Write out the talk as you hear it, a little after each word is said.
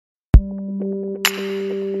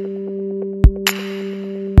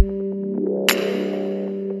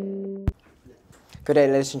Good day,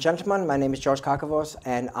 ladies and gentlemen. My name is George Carcavos,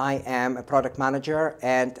 and I am a product manager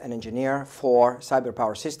and an engineer for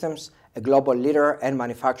CyberPower Systems, a global leader and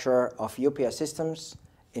manufacturer of UPS systems,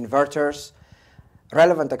 inverters,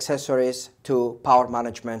 relevant accessories to power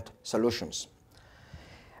management solutions.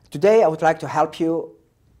 Today, I would like to help you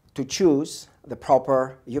to choose the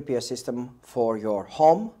proper UPS system for your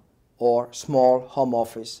home or small home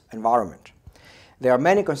office environment. There are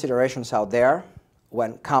many considerations out there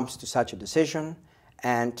when it comes to such a decision,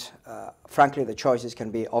 and frankly, the choices can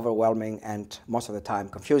be overwhelming and most of the time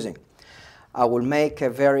confusing. I will make a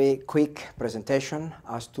very quick presentation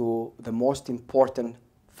as to the most important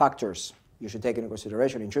factors you should take into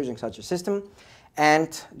consideration in choosing such a system,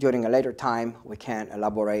 and during a later time, we can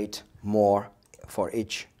elaborate more for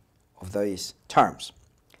each of these terms.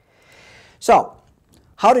 So,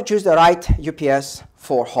 how to choose the right UPS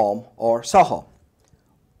for home or SOHO?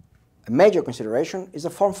 A major consideration is the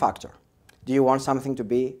form factor. Do you want something to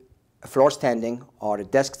be a floor-standing or a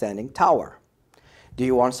desk-standing tower? Do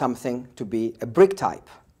you want something to be a brick type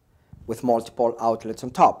with multiple outlets on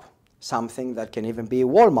top, something that can even be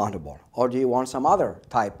wall-mountable? Or do you want some other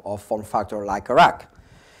type of form factor like a rack?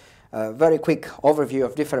 A very quick overview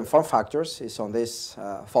of different form factors is on this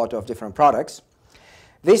photo of different products.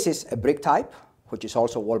 This is a brick type, which is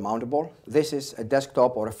also wall-mountable. This is a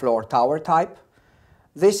desktop or a floor tower type.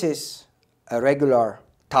 This is a regular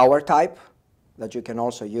tower type that you can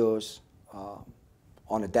also use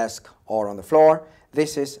on a desk or on the floor.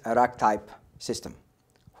 This is a rack type system,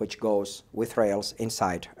 which goes with rails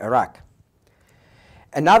inside a rack.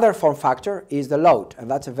 Another form factor is the load, and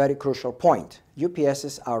that's a very crucial point.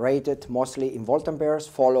 UPSs are rated mostly in volt-amperes,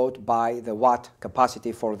 followed by the watt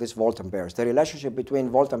capacity for these volt-amperes. The relationship between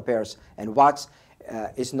volt-amperes and watts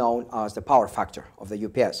is known as the power factor of the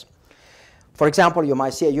UPS. For example, you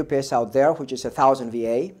might see a UPS out there which is 1000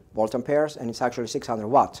 VA, volt-amperes, and it's actually 600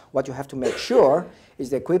 watts. What you have to make sure is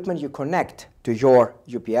the equipment you connect to your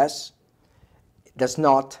UPS does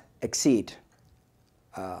not exceed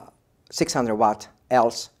 600 watt,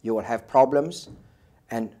 else you will have problems,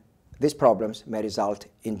 and these problems may result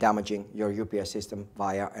in damaging your UPS system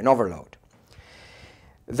via an overload.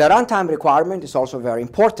 The runtime requirement is also very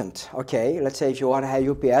important. Okay, let's say if you want to have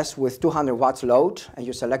UPS with 200 watts load and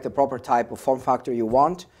you select the proper type of form factor you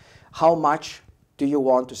want, how much do you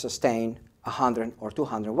want to sustain 100 or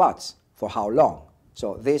 200 watts? For how long?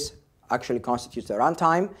 So this actually constitutes the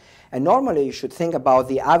runtime, and normally you should think about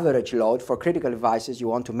the average load for critical devices you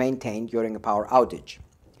want to maintain during a power outage.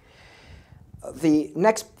 The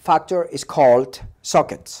next factor is called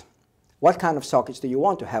sockets. What kind of sockets do you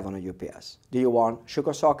want to have on a UPS? Do you want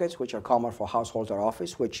Schuko sockets, which are common for household or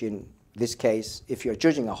office, which in this case, if you're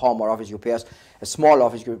choosing a home or office UPS, a small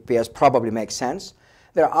office UPS probably makes sense.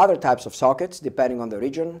 There are other types of sockets depending on the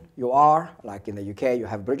region you are. Like in the UK, you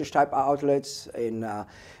have British type outlets. In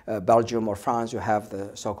Belgium or France, you have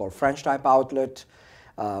the so-called French type outlet.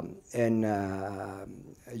 In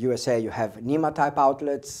USA, you have NEMA type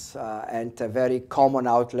outlets, and a very common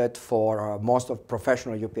outlet for most of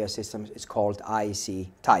professional UPS systems is called IEC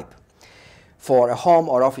type. For a home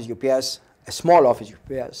or office UPS, a small office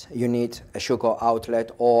UPS, you need a Schuko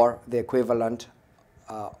outlet or the equivalent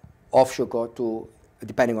of Schuko,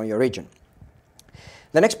 depending on your region.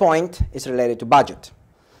 The next point is related to budget.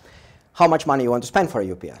 How much money you want to spend for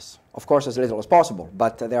a UPS? Of course, as little as possible,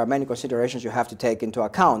 but there are many considerations you have to take into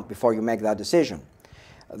account before you make that decision.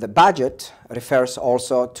 The budget refers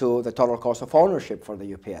also to the total cost of ownership for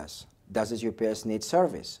the UPS. Does this UPS need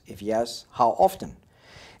service? If yes, how often?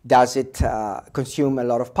 Does it consume a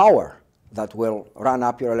lot of power that will run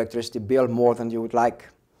up your electricity bill more than you would like?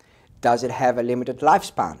 Does it have a limited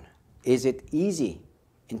lifespan? Is it easy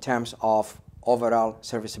in terms of overall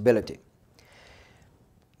serviceability?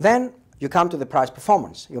 Then you come to the price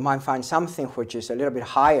performance. You might find something which is a little bit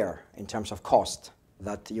higher in terms of cost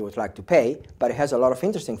that you would like to pay, but it has a lot of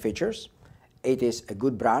interesting features. It is a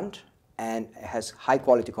good brand and it has high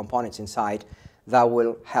quality components inside that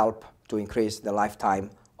will help to increase the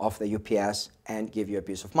lifetime of the UPS and give you a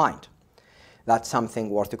peace of mind. That's something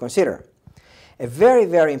worth to consider. A very,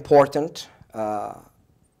 very important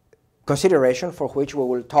consideration for which we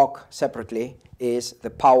will talk separately is the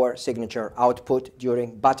power signature output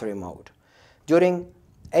during battery mode. During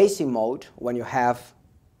AC mode, when you have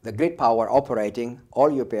the grid power operating, all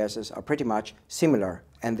UPSs are pretty much similar,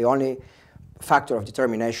 and the only factor of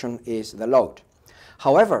determination is the load.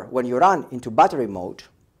 However, when you run into battery mode,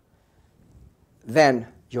 then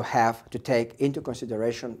you have to take into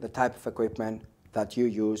consideration the type of equipment that you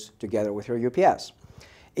use together with your UPS.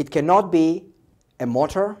 It cannot be a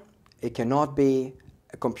motor, it cannot be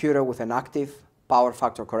a computer with an active power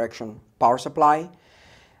factor correction power supply.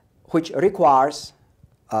 which requires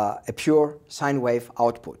a pure sine wave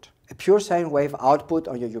output. A pure sine wave output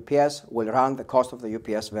on your UPS will run the cost of the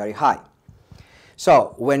UPS very high.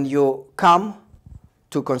 So when you come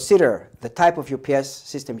to consider the type of UPS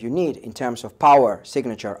system you need in terms of power,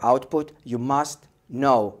 signature, output, you must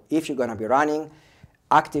know if you're going to be running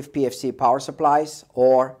active PFC power supplies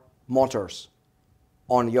or motors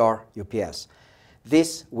on your UPS.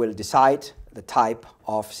 This will decide the type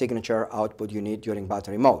of signature output you need during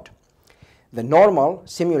battery mode. The normal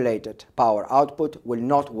simulated power output will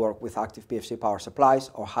not work with active PFC power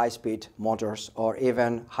supplies or high-speed motors, or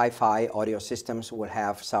even hi-fi audio systems will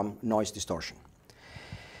have some noise distortion.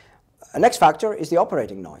 The next factor is the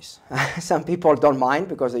operating noise. Some people don't mind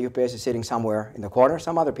because the UPS is sitting somewhere in the corner.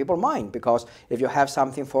 Some other people mind because if you have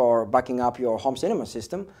something for backing up your home cinema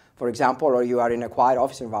system, for example, or you are in a quiet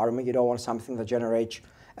office environment, you don't want something that generates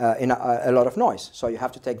a lot of noise. So you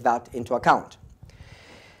have to take that into account.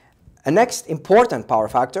 A next important power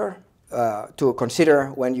factor to consider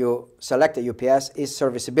when you select a UPS is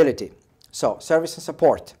serviceability. So service and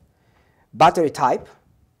support, battery type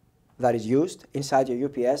that is used inside your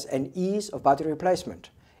UPS, and ease of battery replacement.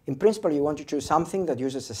 In principle, you want to choose something that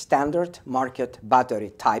uses a standard market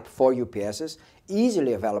battery type for UPSs,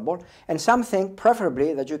 easily available, and something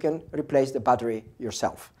preferably that you can replace the battery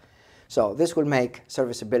yourself. So this will make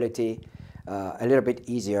serviceability a little bit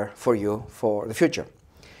easier for you for the future.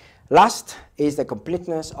 Last is the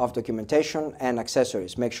completeness of documentation and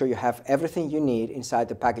accessories. Make sure you have everything you need inside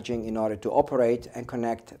the packaging in order to operate and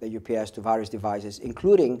connect the UPS to various devices,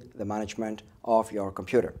 including the management of your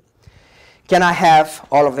computer. Can I have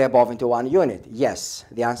all of the above into one unit? Yes.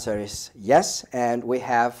 The answer is yes, and we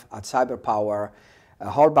have at CyberPower a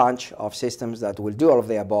whole bunch of systems that will do all of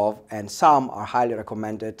the above, and some are highly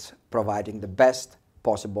recommended, providing the best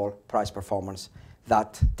possible price performance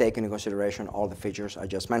that take into consideration all the features I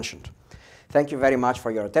just mentioned. Thank you very much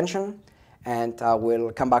for your attention, and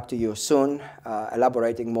we'll come back to you soon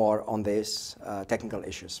elaborating more on these technical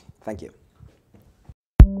issues. Thank you.